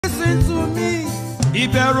nothing to me.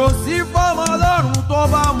 Ìbẹ̀rù sí fọ́mọ Ọlọ́run tó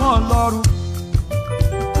bá mọ̀ Ọlọ́run.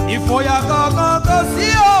 Ìfòyà kankan kò sí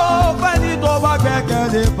òfẹ́ni tó bá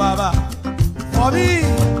gbẹ́kẹ̀lé bàbá. For me,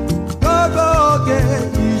 gbogbo òkè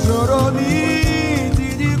ìṣòro mi ti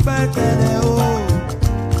di pẹ̀tẹ́lẹ̀ o.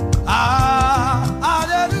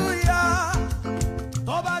 Hallelujah,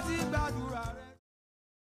 tó bá ti gbàdúrà rẹ̀.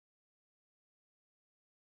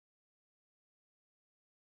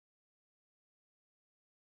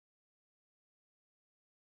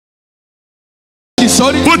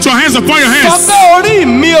 Put your hands upon your heads.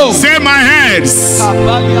 Say my heads.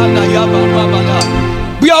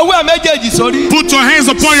 Put your hands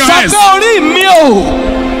upon your heads.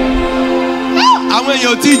 Àwọn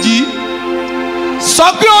èèyàn tí jí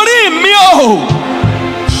sọ pé orí mi o.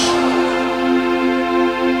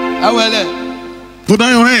 Awẹ́lẹ̀. Put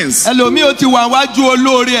down your hands. Ẹlòmíì ó ti wà wájú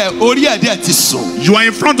olóore ẹ̀, orí ẹ̀ dẹ̀ ti sùn. You are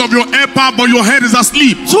in front of your helper, but your head is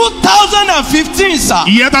asleep. 2015, sir.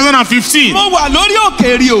 Year 2015. Mo wà lórí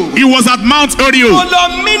òkè rí o. He was at Mount Orio. Mo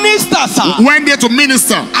lọ minister, sir. Went there to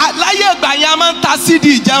minister. Láyé ìgbà yẹn a máa ń ta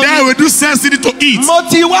CD ìjẹun. There we do sell CD to eat. Mo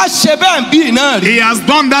ti wá ṣe bẹ́ẹ̀ bí náà rí. He has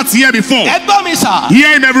done that here before. Ẹ gbọ́ mi, sir.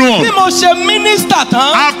 Hear him, everyone. Bí mo ṣe minister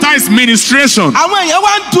tán. After his ministration, Àwọn èèyàn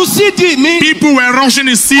wá ń tu CD mi. people were rushing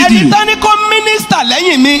his CD. Ẹni tán ní kó minister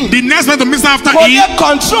lẹ́yìn mi. The next man to minister after Kò him lè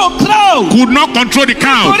control crowd. could not control the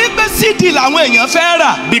crowd Torí pé CD làwọn èèyàn fẹ́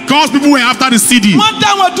rà. because people were after the CD. Wọ́n dá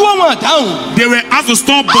wọn dúró wọn dáhùn. They were asked to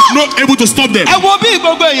stop but not able to stop them. Ẹ wo bí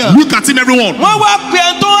gbogbo èèyàn. Look at him, everyone. Wọ́n wá pe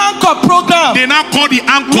ẹni tó anchor program. They now call the Wọ́n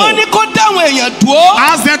anchor. ní kó dáwọn èèyàn dúró.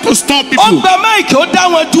 Ask them to stop Ó people. gba máìkì ó dá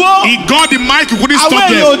wọn dúró. He got the mic, he couldn't Àwọn stop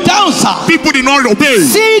èèyàn them. ò dáhùn sà. People did not obey.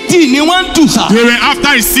 CD ni wọ́n ń dù sà. They were after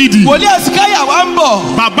his CD. Wòlíì Ẹ̀sìkáyà wá ń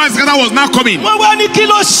bọ̀. Baba Iskata was now coming. Wọ́n wá ní kí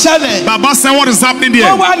ló ṣẹlẹ̀. Baba said, what is happening Wọ́n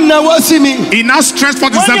there? wá nawọ́ sí mi. He now stretched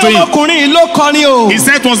forth Wọ́n himself ní to him. ọmọkùnrin yìí ló kọrin o. He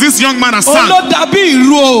said, it was this young man that Ó ló sang dàbí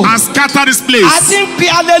ìlú o. and scattered this A place. ti ń pe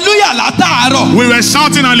hallelujah látàárọ̀. We were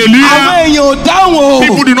shouting Àwọn hallelujah. èèyàn ò dáhùn o.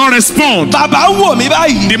 People did not respond. Bàbá ń wò mí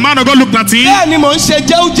báyìí. The man of God looked at him Bẹ́ẹ̀ ni mò ń ṣe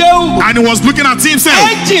jẹ́újẹ́ú. and he was looking at himself.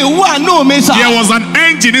 Ẹ́ńjìn wà nù mí sà. There was an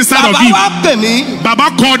engine inside of Bàbá him. wá pè mí.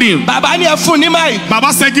 Baba called him. Bàbá ní ẹ fún ní máì.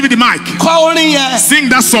 Baba said, give me the mic. Kọ orin yẹn. Sing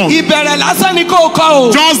that song. Ìbẹ̀rẹ̀ lásán ni kò kọ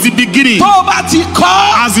o. Just the beginning. Tó o bá ti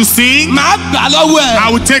kọ́. As you sing, Màá gbà lọ́wọ́ ẹ̀.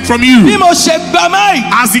 I will take from Bí you. mo ṣe gba máì.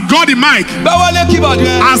 As he got the mic, Gbẹ́wọ́lé keyboard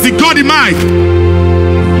yẹn. as he got the mic,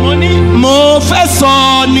 Mo ní. Mo fẹ́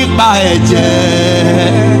sọ nípa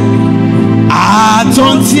ẹ̀jẹ̀.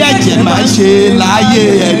 Àtúntí ẹ̀jẹ̀ máa ń ṣe láyé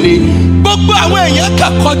ẹni. Gbogbo àwọn èèyàn kà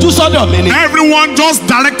kọjú sọ́dọ̀ mi ni. everyone just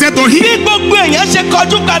directed to Bí him. gbogbo èèyàn ṣe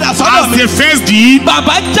kọjú padà sọ́dọ̀ As mi. they faced him,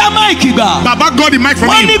 Bàbá já máìkì gbà. Baba got the mic from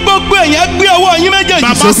Wọ́n ní him. gbogbo èèyàn gbé ọwọ́ yín méjèèjì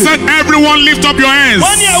Baba sókè. said, everyone lift up your hands.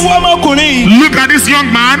 Wọ́n ní ẹ wo ọmọkùnrin yìí. Look at this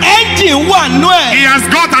young man. Ẹ́ńjìn wà nú ẹ̀. He has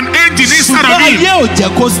got an engine inside of Ṣùgbọ́n him, ayé ò jẹ́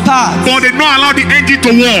kó start. but they don't allow the engine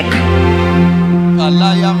to work.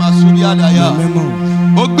 Aláya Masuri Adaya.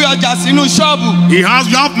 Ó gbé ọjà sínú ṣọ́ọ̀bù. You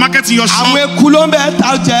have market in your Àwọn shop. eku ló ń bẹ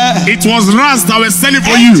ta jẹ. It was rats that were selling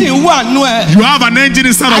for you. Ẹ́ńjìn wà nú ẹ̀. You have an engine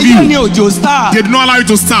inside of Ayé ni you. òjò start. They did not allow you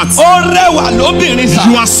to start. Ó rẹwà lóbìnrin sà.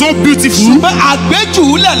 You are so beautiful, Ṣùgbọ́n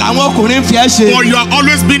àgbéjùúlẹ̀ làwọn ọkùnrin fi ẹ́ ṣe. but you are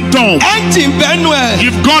always being dumb. Ẹ́ńjìn bẹ́nu ẹ̀.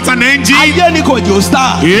 You've got an engine. Ayé ni kò jò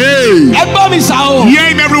start. Hey, Ẹ gbọ́ mi sá o. hear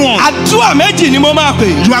him, everyone. Àdúrà méjì ni mo máa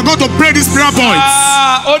pè. You are going to pray these prayer points.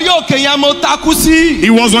 Orí òkè yẹn mo takú sí. He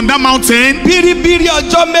was on that mountain, Bíríbírí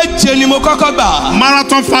ọjọ́ méje ni mo kọ́kọ́ gbà.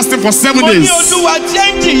 marathon fasting for 7 Mo ní days. Olúwa tí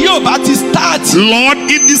ẹ́ńjìn yóò bá ti start. Lord,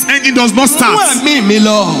 if this engine does not Mú start, ẹ̀mí mi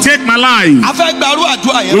lọ. take my life. A fẹ́ gbarú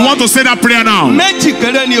àdúrà yẹn. We want to say that prayer now. Méjì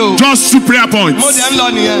péré ni o. Just 2 prayer points. Mo dẹ̀ ń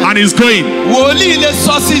lọ nìyẹn. And he's going. Wòlíì lè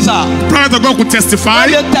sọ sísà. Prophet of God could testify.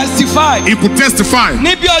 Ó lè testify. He could testify.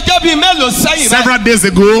 Níbi ọjọ́ bíi mélòó sẹ́yìn báyìí. Several days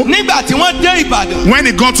ago, Nígbà tí wọ́n dé Ìbàdàn. when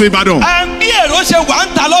he got to Ibadan, Bí èrò ṣe wà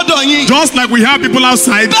ń ta lọ́dọ̀ yín. just like we have people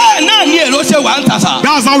outside, Bẹ́ẹ̀ náà ni èrò ṣe wà ń ta sà.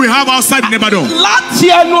 that's how we have outside in Ibadan. Láti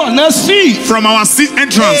ẹnu ọ̀nà sí. From our seat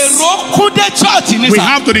entrance, Èrò kún dé church ní we sà.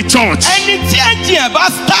 have to the church. Ẹni tí ẹ̀jìn ẹ̀ bá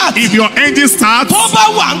start. If your engine starts, Tó bá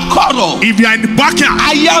wà ń kọ̀rọ̀. if you are in the backyard,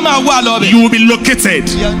 Ayé á máa wà lọ bẹ̀. you will be located.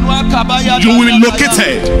 Yẹnu àkàbáyá. You will be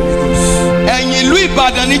located. Ẹ̀yìn ìlú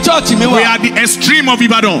Ìbàdàn ní church mi We wà. are the extreme of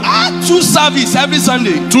Ibadan. 2 service every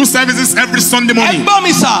Sunday. 2 services every Sunday Ẹ morning. gbọ́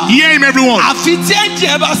mi sà. Hear him, everyone. Àfi tí ẹ̀jìn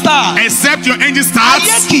ẹ̀ bá start. Except your engine Ayé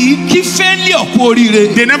starts, kì í kí failure kú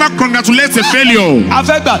oríire. they never congratulate a failure. A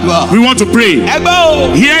fẹ́ gbàdúrà. We want to pray. Ẹ gbọ́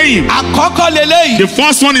o. Hear him. Àkọ́kọ́ leléyìí. The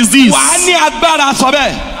first one is this. Wà á ní agbára sọ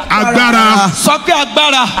bẹ́ẹ̀. Agbára. Sọ pé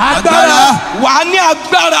agbára. Agbára. Wà á ní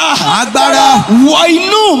agbára. Agbára. Wọ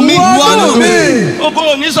inú mi. Wọ inú mi. Oko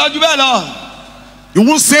ò ní sọ ju bẹ́ẹ̀ lọ. You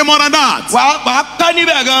won't say more than that. Wà á pẹ́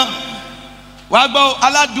níbẹ̀ gan.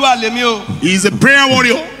 He is a prayer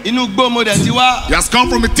warrior. He He has come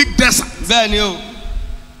from a thick desert.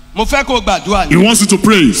 Mo fẹ́ kó gbàdúrà ni. He wants you to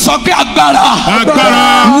pray. Sọ pé agbára.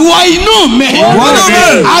 Agbára. Wọ inú mi.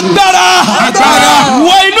 Agbára.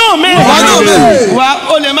 Wọ inú mi. Wa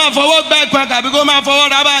o lè máa fọwọ́ gbá ìpín tàbí kó máa fọwọ́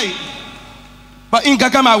ra báyìí. Nǹkan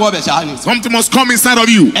kan máa wọ bẹ̀ ṣáá ni. Something must come inside of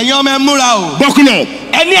you. Ẹ̀yin ọmọ ẹ múra o. Buckle up.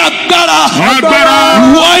 Ẹni agbára. Agbára.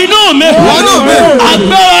 Wọ inú mi.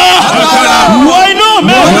 Agbára. Wọ inú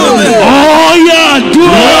mi. Ọ̀yà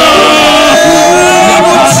dúró.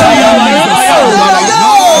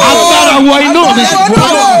 Agbára wọ inú mi.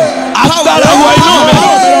 Agbára wọ inú mi.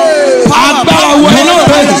 Agbára wọ inú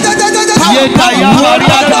mi. Yéta ya mari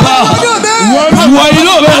adaba. Wọ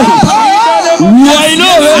inú mi. Wọ inú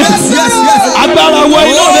mi. Agbára wọ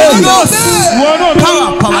inú mi.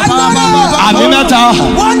 Àmì mẹ́ta.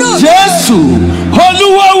 Jesu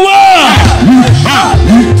Olúwa wá.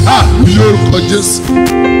 Lórúkọ Jésù.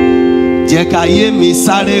 Jẹ́ ká yé mi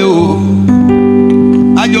sáré o.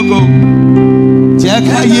 Ajoko. Jẹ́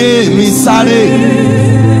ká yé mi sáré.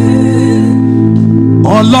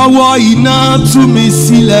 Ọlọ́wọ́ iná tú mi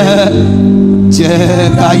sílẹ̀. Jẹ́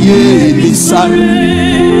ká yé mi sáré.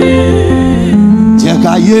 Jẹ́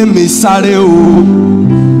ká yé mi sáré o.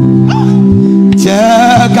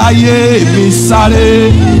 Jẹ́ ká yé mi sáré.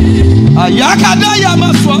 Àyàkádá yà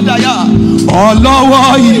máa sọ dàyà. Ọlọ́wọ́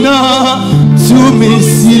iná tú mi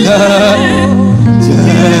sílẹ̀.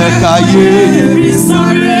 Jẹ́ ká yé mi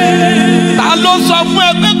sáré. Ta ló sọ fún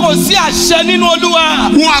ẹ pé kò sí àṣẹ nínú Olúwa?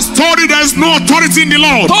 Who has told you there is no authority in the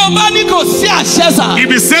Lord? Tó bá ní kò sí àṣẹ sà. If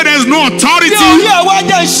he said there is no authority, Bí orí ẹ̀wá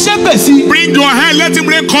jẹ́ ṣépè sí. bring your hand, let him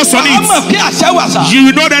rain curse on Wàá mọ̀ it. pé àṣẹ wà sà.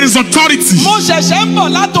 You know there is authority. Mo ṣẹ̀ṣẹ̀ ń bọ̀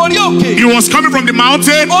látòrí òkè. He was coming from the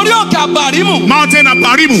mountain, Orí òkè Àbàrímù. mountain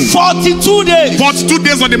Abarimu. 42 days. 42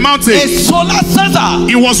 days on the mountain. Èso lásán sà.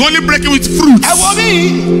 He was only breaking with fruits. Ẹ wo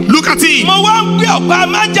bí. Look at him. Mo wá ń gbé ọ̀pá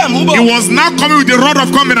májẹ̀mú bọ̀. He was now coming with the rod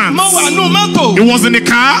of covenant. Mo wà nù mọ́tò. He was in the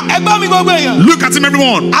car. Ẹ gbọ́ mi gbogbo èèyàn. Look at him,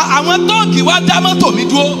 everyone. Àwọn tóògì wá dá mọ́tò mi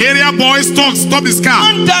dúró. Area boys stop his car.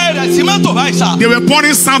 Wọ́n ń da ẹ̀rẹ̀ sí mọ́tò báyìí sà. They were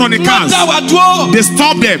pouring sand on the Wọ́n cars. dá wa dúró. They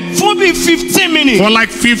stopped them Fún bíi 15 minutes. for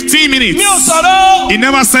like 15 minutes. Mi ò sọ̀rọ̀. He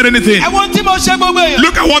never said anything. Ẹ wo tí mo ṣe gbogbo èèyàn.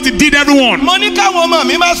 Look at what he did, everyone. Mo ní káwọn ọmọ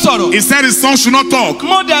mi má sọ̀rọ̀. He said his son should not talk.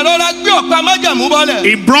 Mo dẹ̀ rọra gbé ọ̀pá májẹ̀mú bọ́lẹ̀.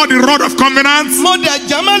 He brought the rod of covenant Mo dẹ̀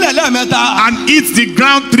jẹ́mọ́lẹ̀ lẹ́ẹ̀mẹ́ta. and hit the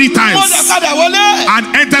ground 3 Mo times dẹ̀ padà wọlé. and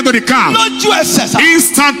entered to the car. Lójú ẹsẹ̀ sà.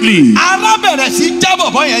 Instantly, Ara bẹ̀rẹ̀ sí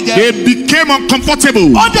jábọ̀ bọ́ yẹn jẹ. they became uncomfortable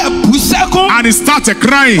Ó dẹ̀ bú sẹ́kún. and he started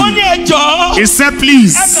crying. Ó ní ẹjọ́. He said,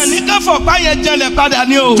 please, Ẹsẹ̀ ní káfọ̀pá yẹn jẹlẹ̀ padà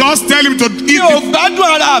ní o. just tell him to Mi eat ò it. gbádùn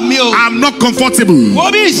ara mi o. I'm not comfortable. Wo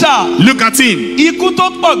bí ìṣà. Look at him. Ikú tó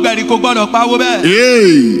pọ̀ gbẹ̀rì kò gbọ́dọ̀ pawó bẹ́ẹ̀.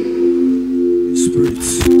 Hey.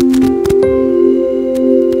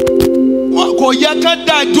 Kò yẹ ká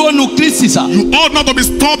dá dúró nu Kristi sà. You ought not to be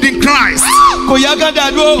stopped in Christ. Kò yẹ ká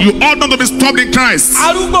dá dúró. You ought not to be stopped in Christ.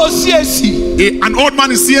 Arúgbó CAC. An old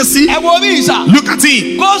man in CSC. Ẹ wo bí ìṣà. Look at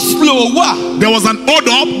him. Go slow wà. There was an hold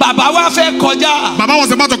up. Bàbá wa fẹ́ kọjá. Baba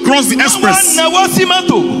was about to cross the Wọ́n express. náwó sí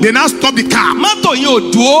mọ́tò. They now stopped the car. Mọ́tò yẹn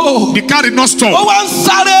ò dúró. The car did not Ó stop. wá ń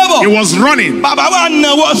sáré He bọ̀. was running. Bàbá wa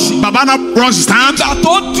náwó sí. Baba now brushed his hand Ìgbà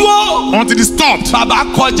tó dúró. until he stopped. Bàbá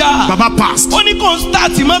kọjá. Baba passed. Ó ní kó ń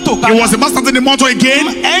start mọ́tò He padà. was about starting the motor again.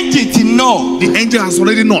 Engine ti nà. The engine has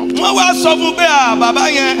already knocked. Wọ́n wá sọ fún pé bàbá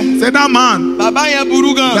yẹn. Say that man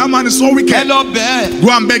Burú gan. That man is so Ẹ wicked. lọ bẹ́ẹ̀. Go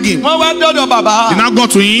and beg him. Wọ́n wá dọ́dọ̀ bàbá. He now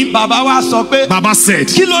got to him. Bàbá wa sọ pé. Baba said,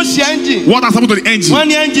 Kí ló ṣe engine? what has happened to the engine? Wọ́n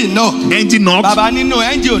ní engine náà. Engine knocked. Bàbá nínú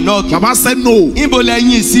engine ò náà. Baba said no. Níbo lẹ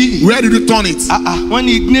yín sí? Where did you turn it? Wọ́n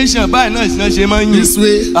ní ignition báyìí náà ìṣúná ṣe máa ń yìn. This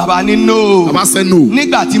way. Bàbá ní no. Baba said no.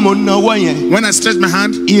 Nígbà tí mo náwó yẹn. When I stretched my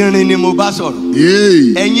hand, Irin ni mo bá sọ̀rọ̀.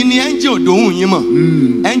 hey. Ẹ̀yin ni engine ò dóhùn yín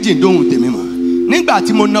mọ̀. Engine dóhùn tèmi mọ̀. Nígbà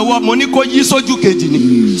tí mo náwó mo ní kó yí sójú kejì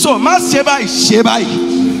ni. So má ṣe báyìí ṣe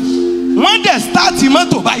báyìí. Wọ́n dẹ̀ start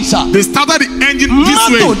mọ́tò báyìí sá. They started the engine this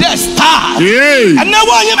way. Mọ́tò dẹ̀ start. Hey.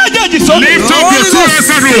 Ẹnáwó yín méjèèjì sókè. Lift up your two hands,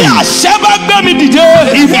 Bí everyone. àṣẹ bá gbé mi dìde.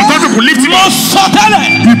 If authority will lift him Mo up, sọ tẹ́lẹ̀.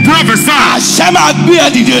 he prophesied. Àṣẹ máa gbé ẹ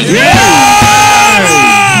dìde.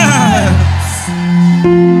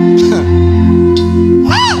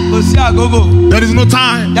 Kò sí àgógò. There is no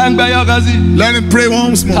time. Yàngbẹ́ yọ̀kan sí. Let him pray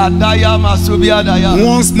once more. Kàdáyà máa so bí àdáyà.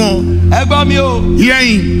 Once more. Ẹ gbọ́ mi o. Hear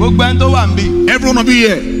him. Gbogbo ẹni tó wà ń bí. Every one of you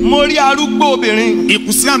here. Mo rí arúgbó obìnrin. You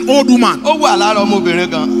could see an old woman. Ó wà lára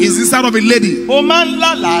ọmọbìnrin kan. Is inside of a lady. Ó máa ń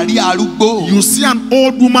lálàárí arúgbó. You see an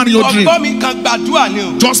old woman in your dream. Ọgbọ́n mi kan gbàdúrà ni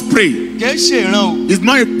o. Just pray. Kìí ṣe ìran o. It's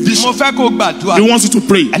not a Mo vision. fẹ́ kó gbàdúrà. He wants you to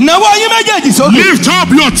pray. Ẹ̀náwó yín méjèèjì sókè. Lift up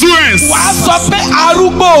your two hands. Wàá sọ pé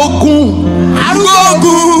arúgbó ogun. Arúgbó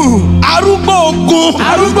ogun. Arúgbó ogun.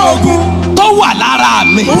 Arúgbó ogun. Tó tó wà lára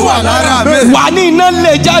mi. Wà ní iná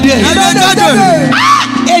lè jáde.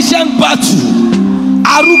 Asian battle,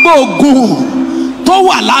 arúgbó ogun tó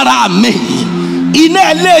wà lára mi.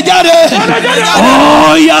 Iná lè jáde.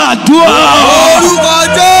 Ó yá àdúrà. Orúkọ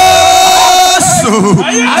Jésù.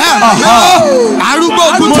 Arúgbó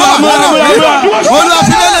ogun tó wà lára mi. Olúwa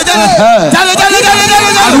lè jáde.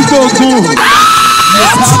 Arúgbó ogun.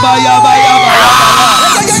 Yaba.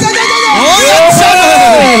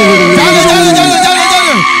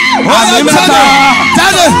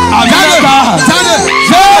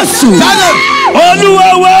 Jesu Olúwa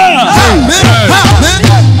wa.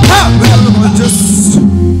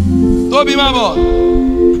 Tóbi má bọ̀.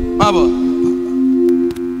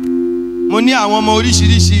 Mo ní àwọn ọmọ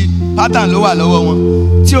oríṣiríṣi pattern ló wà lọ́wọ́ wọn.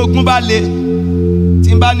 Tí ogun bá le,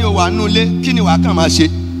 tí n bá ní o wà nínú ilé, kí ni wàá kàn máa ṣe?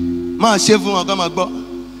 Máa ṣe fún wọn kán máa gbọ́.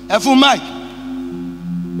 Ẹ fún Mike.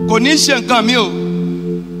 Kò ní ṣe nǹkan mi o.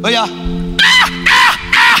 Ó yá.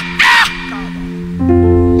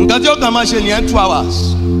 Nǹkan tí ó kàn máa ṣe nìyẹn 2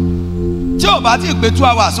 hours. Tí ò bá ti pé 2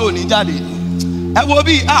 hours ò ní jáde. Ẹ wo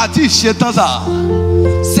bí àti ìṣetán sà.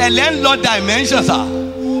 Sẹ̀lẹ̀ ń lọ dimension sà.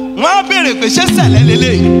 Wọ́n á béèrè pé ṣé sẹ̀lẹ̀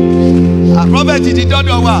lélẹ̀? Prophet ti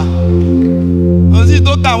dọ́dọ̀ wa. Kò sí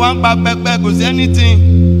tó kà wá ń pa pẹpẹ, kò sí anything.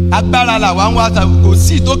 Agbára là wá ń wá ta, kò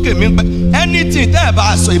sí tó kè mí pẹ́. Anything tẹ́ ẹ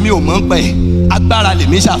bá sọ èmi ò mọ̀ ń pẹ́. Agbára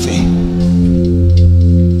lèmi ṣàfẹ́.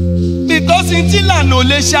 Because in Tilano ò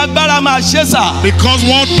lè ṣe agbára máa ṣe sà. Because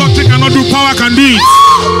what doctor cannot do, power can do it.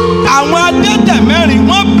 Àwọn adẹ́tẹ̀ mẹ́rin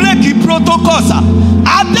wọ́n bírèkì protocol sà.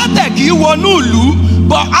 Adẹ́tẹ̀ kì í wọnú ìlú,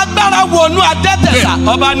 bọ̀ agbára wọnú adẹ́tẹ̀ sà.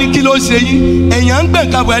 Ọba ní kí ló ṣe yín? Èèyàn ń gbé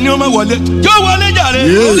nǹkan bọ̀ ẹni ó máa wọlé. Yóò wọlé jàre.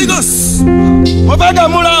 Holy Ghost. Mo fẹ́ kẹ́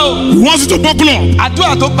múra o. He wants you to buckle up.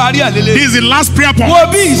 Àdúrà tó parí ẹ̀ lélẹ̀. This is the last prayer point. Wo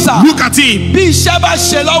bí ìsà. Look at him. Bí iṣẹ́ bá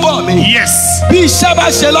ṣe lọ́wọ́ mi. Yes. Bí iṣẹ́ bá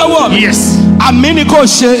ṣe lọ́wọ́ mi. Yes. Àmín ni kò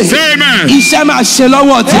ṣe. Say amen. Iṣẹ́ máa ṣe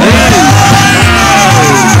lọ́wọ́ tí.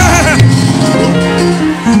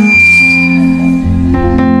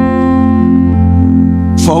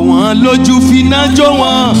 Fọ̀ wọ́n lójú finá jó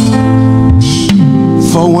wọn.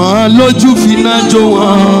 Fọ̀ wọ́n lójú finá jó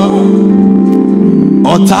wọn.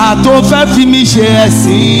 Ọ̀tá tó fẹ́ fi mi ṣe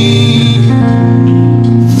ẹ̀sín.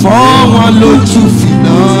 Fọ̀ wọ́n lójú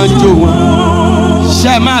finá jó wọn.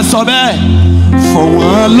 Ṣé máa sọ bẹ́ẹ̀? Fọ̀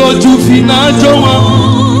wọ́n lójú finá jó wọn.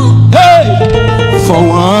 Fọ̀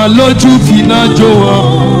wọ́n lójú finá jó wọn.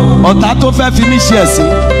 Ọ̀tá tó fẹ́ fi mi ṣe ẹ̀sín.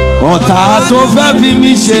 Ọ̀tá tó fẹ́ fi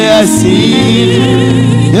mi ṣe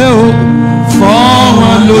ẹ̀sín. Fọ̀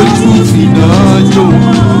wọ́n lójú finá jó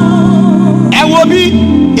wọn. Ẹ wo bí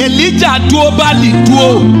Èlíjà dúó Báálì dúó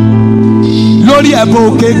lórí ẹ̀bọ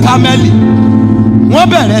òkè Kámẹ́lì. Wọ́n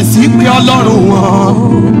bẹ̀rẹ̀ sí pé Ọlọ́run wọn,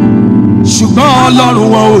 ṣùgbọ́n Ọlọ́run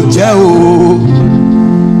wọn ò jẹ́ o.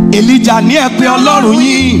 Èlíjà ní ẹ pé Ọlọ́run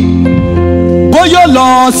yín bóyá lọ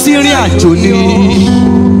sí ìrìn àjò ni.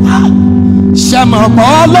 Ṣé mọ̀ pé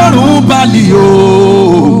Ọlọ́run Báálì o,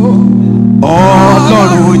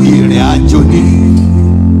 Ọlọ́run ìrìn àjò ni.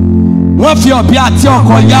 Wọ́n fi ọ̀bẹ àti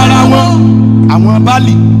ọ̀kọ̀ yára wọn, àwọn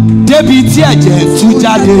Báálì débi tí ẹ̀jẹ̀ tú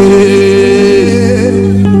jáde.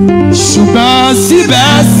 Ṣùgbọ́n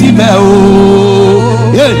síbẹ̀síbẹ̀ o,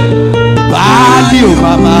 Báálì ò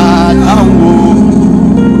bàbá dáhùn o.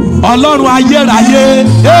 Ọlọ́run ayérayé,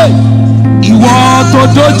 ìwọ tó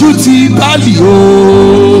dojú ti Báálì o.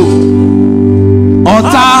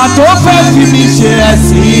 Ọ̀tá tó fẹ́ fi mi ṣe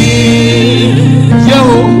ẹ̀sín,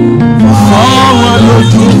 fọ́ wọn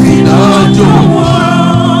lójú finá jó wọn.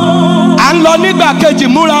 À ń lọ nígbà kejì,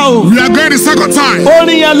 múra o. We are going the second time.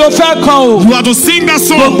 Orin yẹn ló fẹ́ kọ o. You have to sing that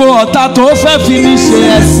song. Gbogbo ọ̀tá tó fẹ́ fi mi ṣe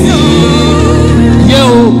ẹ̀sín,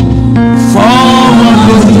 fọ́ wọn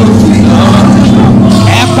lójú finá jó wọn.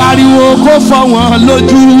 Ẹ pariwo kó fọ́ wọn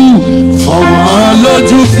lójú, fọ́ wọn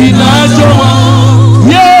lójú finá jó wọn.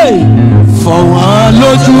 Fọ́ wọn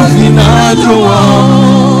lójú finá jó wọn.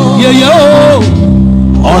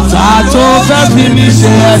 Ọ̀tá tó fẹ́ fi mi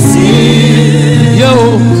ṣe ẹ̀sín,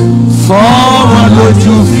 fọ́ wọn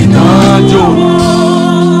lójú finá jó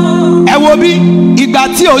wọn. Ẹ wo bí ìgbà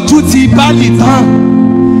tí ojú ti Báálì tán,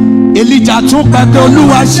 Èlíjà tún pẹpẹ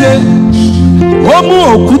Olúwa ṣe. Ó mú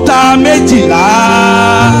òkúta 12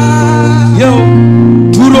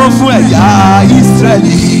 dúró fún ẹ̀yà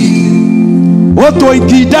Ísírẹ́lì. Ó tò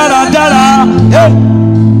igi dáradára,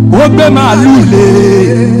 ó gbé màálù lé.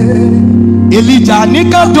 Èlíjà ní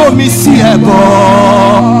ká domi sí ẹbọ,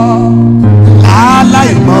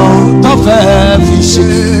 aláìmọ̀ tó fẹ́ fi ṣe.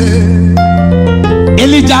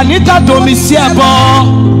 Èlíjà ní ká domi sí ẹbọ,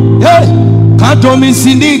 ká domi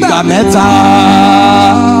sí ní ìgbà 3.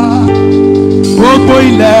 Gbogbo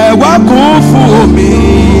ilẹ̀ wa kún fún omi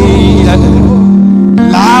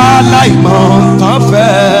láláìmọ̀ tán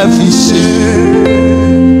fẹ́ fi ṣe.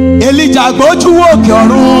 Èlíjà gbójú òkè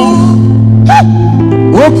ọ̀run,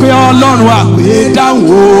 ó pe Ọlọ́run àpè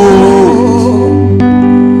dáhùn o.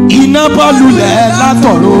 Iná bọ́ lulẹ̀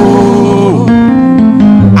látọ̀run,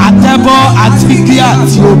 àtẹ́bọ́ àti igi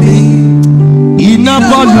àti omi. Iná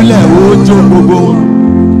bọ́ lulẹ̀ ojú gbogbo.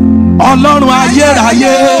 Ọlọ́run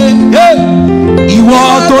ayérayé, ìwọ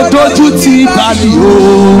tó dójú ti Báálì o.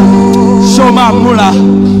 Ṣó máa múra?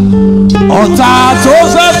 Ọ̀tá tó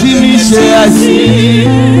fẹ́ fi mi ṣe ẹ̀sín.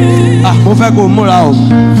 Mo fẹ́ kó múra o.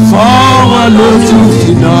 Fọ́ wọn lójú,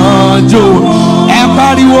 iná jó wọn. Ẹ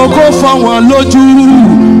pariwo kó fọ́ wọn lójú.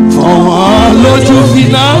 Fọ́ wọn lójú,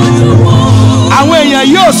 iná jó wọn. Àwọn èèyàn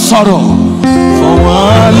yóò sọ̀rọ̀. Fọ́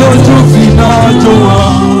wọn lójú, iná jó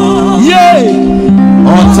wọn.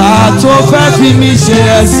 Ọ̀tá tó fẹ́ fi mi ṣe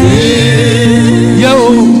ẹ̀sín.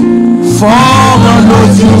 Fọ́ wọn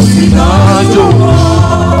lójú, iná jó wọn.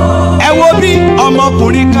 Ẹ wo bí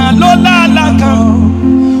ọmọkùnrin kan ló láàlá kan.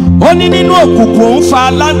 Ó ní nínú òkùnkùn òun fa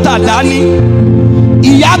láńtà dání.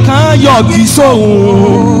 Ìyá kan yọ̀gì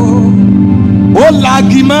sóhun. Ó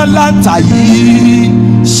lagi mọ́ láńtà yìí.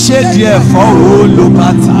 Ṣéèdì ẹ̀fọ́ wo ló bá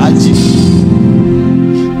tà á jí.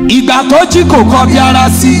 Ìgbà tó jí kò kọbi ara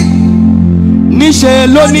sí. Níṣe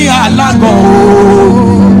ló ní alágàn o.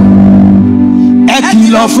 Ẹ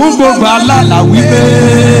kìlọ̀ fún gbogbo alálà wípé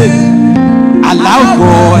àlá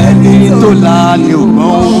ògbọ́ ẹni tó la ni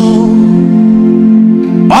ògbọ́n.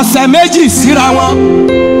 Ọ̀sẹ̀ méjì síra wọn,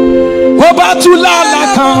 ó bá tún láàlá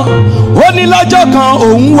kan. Ó ní lọ́jọ́ kan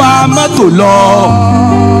òun wa mọ́tò lọ.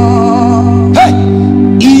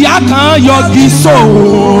 Ìyá kan yọgi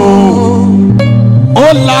sóhun. Ó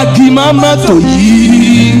lagi mọ́ mọ́tò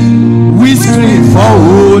yìí. Wíṣíkìrì fọ́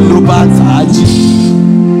o ló bá tà á jí.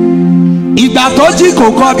 Ìgbà tó jí kò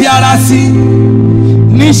kọbi ara sí.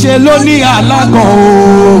 Níṣe ló ní alágàn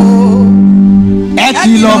o. Ẹ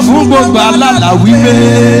kìlọ̀ fún gbogbo alálà wípé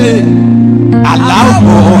àlá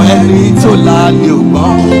ògbọ́ ẹni tó la ni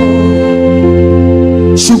ògbọ́n.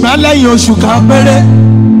 Ṣùgbọ́n lẹ́yìn oṣù kan péré,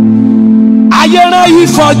 ayé rán yìí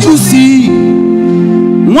fọjú sí i.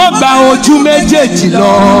 Wọ́n gba ojú méjèèjì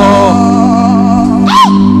lọ.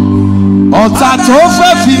 Ọ̀tá tó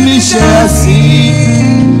fẹ́ fi mi ṣe ẹ̀sín.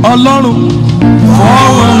 Ọlọ́run fọ́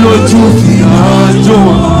wọn lójú, iná jó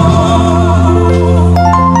wọn.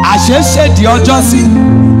 Àṣé ṣèdí ọjọ́ sí.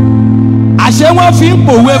 Àṣé wọ́n fi ń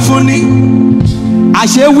pòwe fún ni.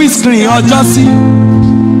 Àṣé wíṣkìrì ọjọ́ sí.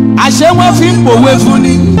 Àṣé wọ́n fi ń pòwe fún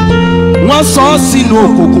ni. Wọ́n sọ ọ́ sínú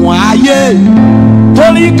òkùnkùn ayé.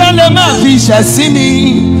 Torí kán lè má fi ṣẹ̀sín ni.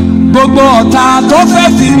 Gbogbo ọ̀tá tó fẹ́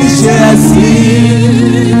fi mi ṣe ẹ̀sín.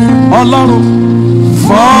 Ọlọ́run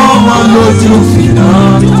fọ́ wọn lójú, iná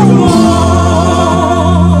jó wọn.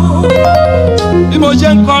 Bí mo ṣe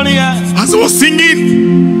ń kọrin yẹn. As he was singing,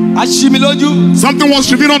 something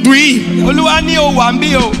was revealed unto him.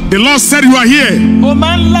 The Lord said, you are here.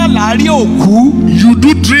 You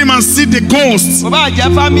do dream and see the ghosts.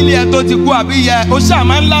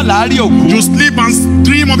 You sleep and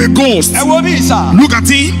dream of a ghost. Look at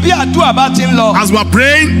him. As we are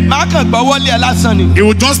praying, he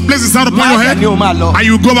will just place his hand upon your head and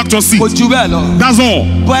you go back to your seat. That's all.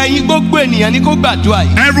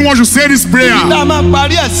 Everyone should say this prayer.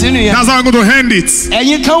 That's how I'm going to end it.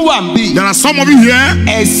 There are some of you here.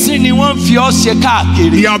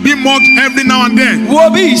 They are being mocked every now and then.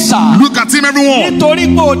 Look at him, everyone.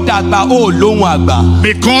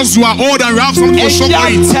 Because you are old and you have something to show for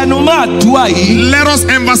it. Let us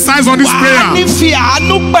emphasize on this prayer.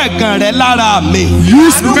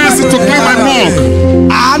 Use mercy to clean my mug.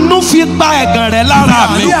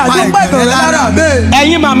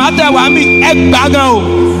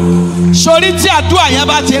 Sori tí àdúrà yẹn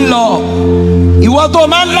bá ti ń lọ, ìwọ tó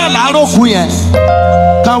máa ń là láàárọ̀ kù yẹn,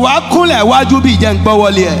 kàn wá kúnlẹ̀ wájú bí ìjẹun gbọ́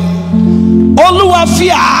wọlé ẹ̀. Olúwa fi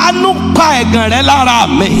àánú pa ẹ̀gàn rẹ lára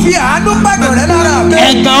mi. Fi àánú pa ẹ̀gàn rẹ lára mi.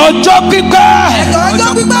 Ẹ̀gàn ọjọ́ pípẹ́. Ẹ̀gàn ọjọ́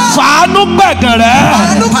pípẹ́. Fàánú pa ẹ̀gàn rẹ.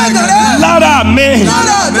 Fàánú pa ẹ̀gàn rẹ. Lára mi.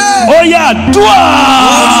 Lára mi. Ó yá dúà.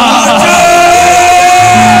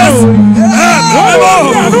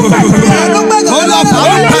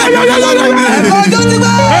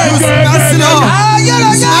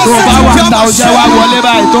 Tó bá wà ta ọjọ́ wa wọlé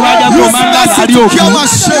báyìí tó bá jẹ́ tó máa ń dá láàárín òkú.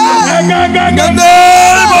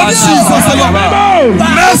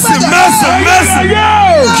 Mercy, mercy, mercy.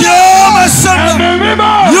 Kill my shame.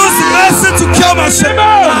 Use mercy to kill my shame.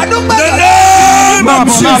 The name of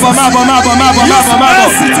Jesus.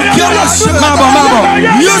 Mercy to kill my shame.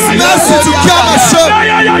 Use mercy to kill my shame.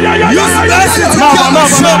 Use mercy to kill my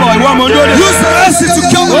shame. Use mercy to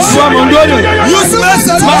kill my shame. Use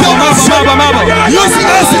mercy to kill my shame. Use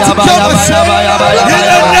mercy to cure my shame. In the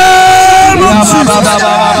name of Jesus.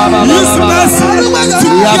 Use mercy to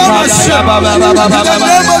cure my shame. In the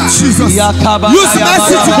name of Jesus. Use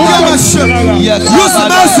mercy to cure my shame. Use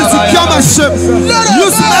mercy to cure my shame.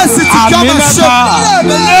 Use mercy to cure my shame. In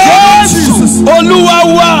the name of Jesus. Olúwa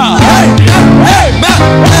wa. Amen.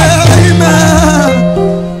 Amen.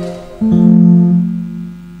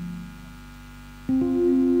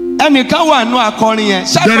 Ẹnìkan wà nù akọrin yẹn.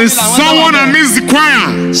 There is someone amidst the choir.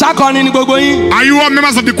 Ṣakọrin ni gbogbo yín. Are you all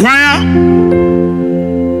members of the choir?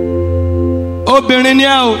 Obìnrin ni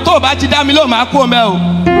ẹ o, tó o bá ti dá mi ló máa kú ọmọ ẹ o.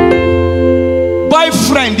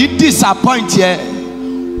 Boyfriend disappoint yẹ.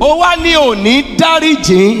 Ó wá ní òní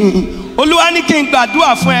dáríjì. Olúwa ní kí n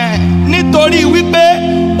gbàdúrà fún ẹ nítorí wípé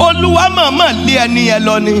Olúwa mọ̀ọ́mọ̀ lé ẹni yẹn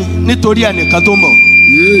lọ ni nítorí ẹnìkan tó mọ̀.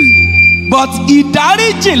 But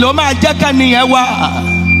ìdáríjì ló máa jẹ́ kẹ́ni yẹn wá.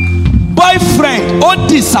 Boyfriend ó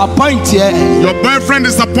disappoint yẹ. Your boyfriend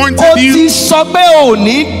disappointed ó you. Ó ti sọ pé ò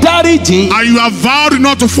ní dáríjì. And you have vowed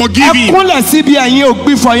not to forgive him. Ẹ kúnlẹ̀ síbi ẹ̀yin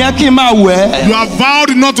ògbìfọ̀ yẹn kí n máa wẹ̀. You have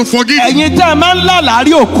vowed not to forgive him. Ẹ̀yin tẹ́ ẹ máa ń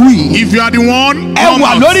lálàárí òkú yìí. If you are the one, ẹ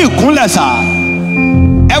wà lórí ìkúnlẹ̀ sà.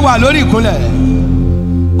 Ẹ wà lórí ìkúnlẹ̀.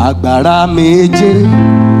 Agbára méje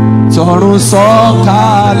tọ̀run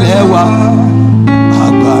sọ̀kalẹ̀ wá.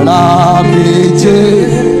 Agbára méje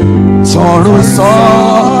tọ̀run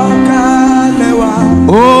sọ̀kalẹ̀ wá.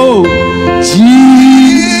 Ó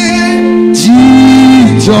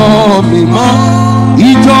ìjọ mímọ́,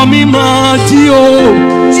 ìjọ mímọ́ tí ó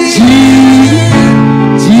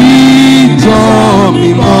ìjọ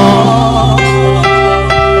mímọ́.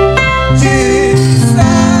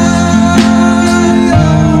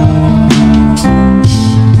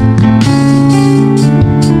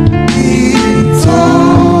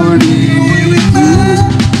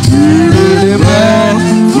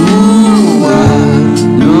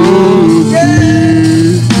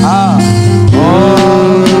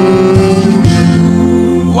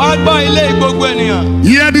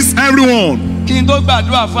 Hear this, everyone.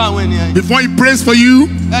 Before he prays for you,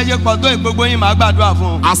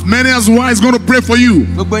 as many as who are is going to pray for you,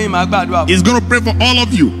 he's going to pray for all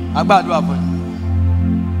of you.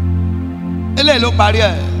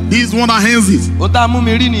 He's one that hands it.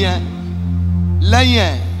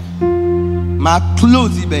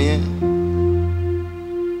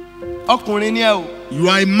 You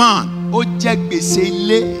are a man.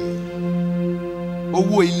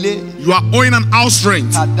 You are owing an house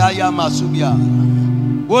rent.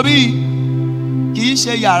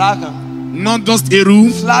 Not just a room.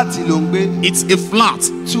 It's a flat.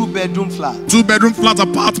 2-bedroom flat. 2-bedroom flat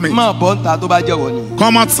apartment.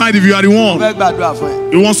 Come outside if you are the one.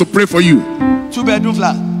 He wants to pray for you. 2-bedroom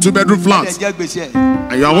flat. 2-bedroom flat.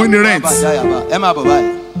 And you are owing the rent.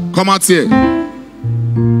 Come out here.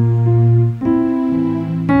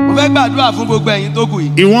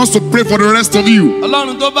 He wants to pray for the rest of you.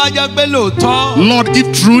 Lord,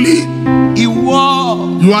 if truly you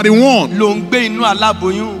are the one,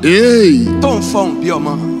 hey,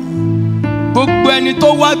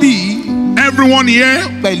 everyone here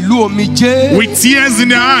with tears in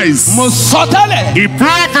their eyes, he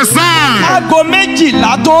prophesied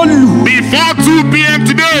before 2 p.m.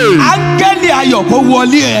 today.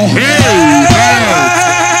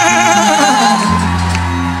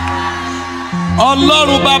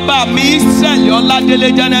 Ọlọ́run bàbá mi Israel Ọládélé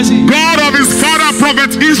Genesis. God of his father prophet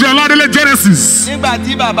Israel Ọládélé Genesis. Nígbà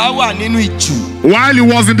tí bàbá wà nínú ìjù. While he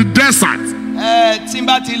was in the desert. Tí n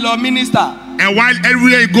bá ti lọ minister. And while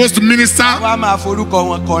everywhere he goes to minister,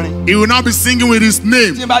 he will now be singing with his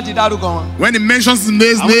name. When he mentions his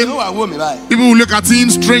name, people will look at him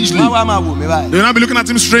strangely. They will now be looking at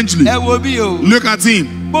him strangely. Look at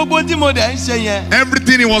him.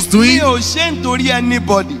 Everything he was doing, not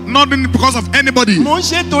doing it because of anybody. He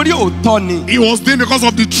was doing because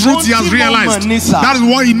of the truth he has realized. That is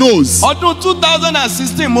what he knows.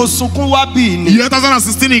 Year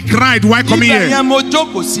 2016 he cried while coming here.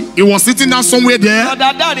 He was sitting down somewhere there.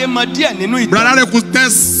 Brother could tell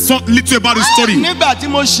so little about his story.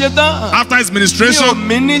 After his ministration,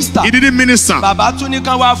 he didn't minister. Man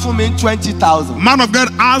of God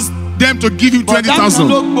asked them to give him 20,000.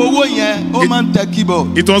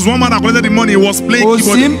 It was one man that collected the money. He was playing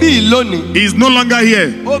keyboard. He is no longer here.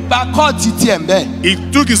 He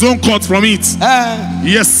took his own court from it.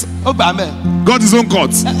 Yes. Got his own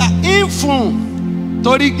court.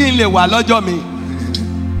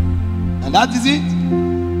 And that is it.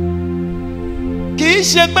 Kì í í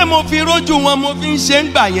ṣe pé mo fi rójú wọn mo fi ń ṣe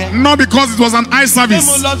ń gbà yẹn. Not because it was an eye pé service.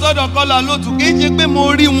 mo lọ sọ́dọ̀ Kọ́lá Lótù kì í ṣe pé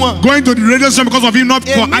mo rí wọn. Going to the radio station because of him, not for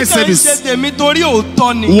eye èmi kàn ń ṣe service. tèmi torí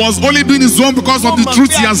òótọ́ ni. Was only doing his own because of the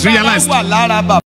truth he has realized. Mo mọ̀ pé agbára wà lára bàbá.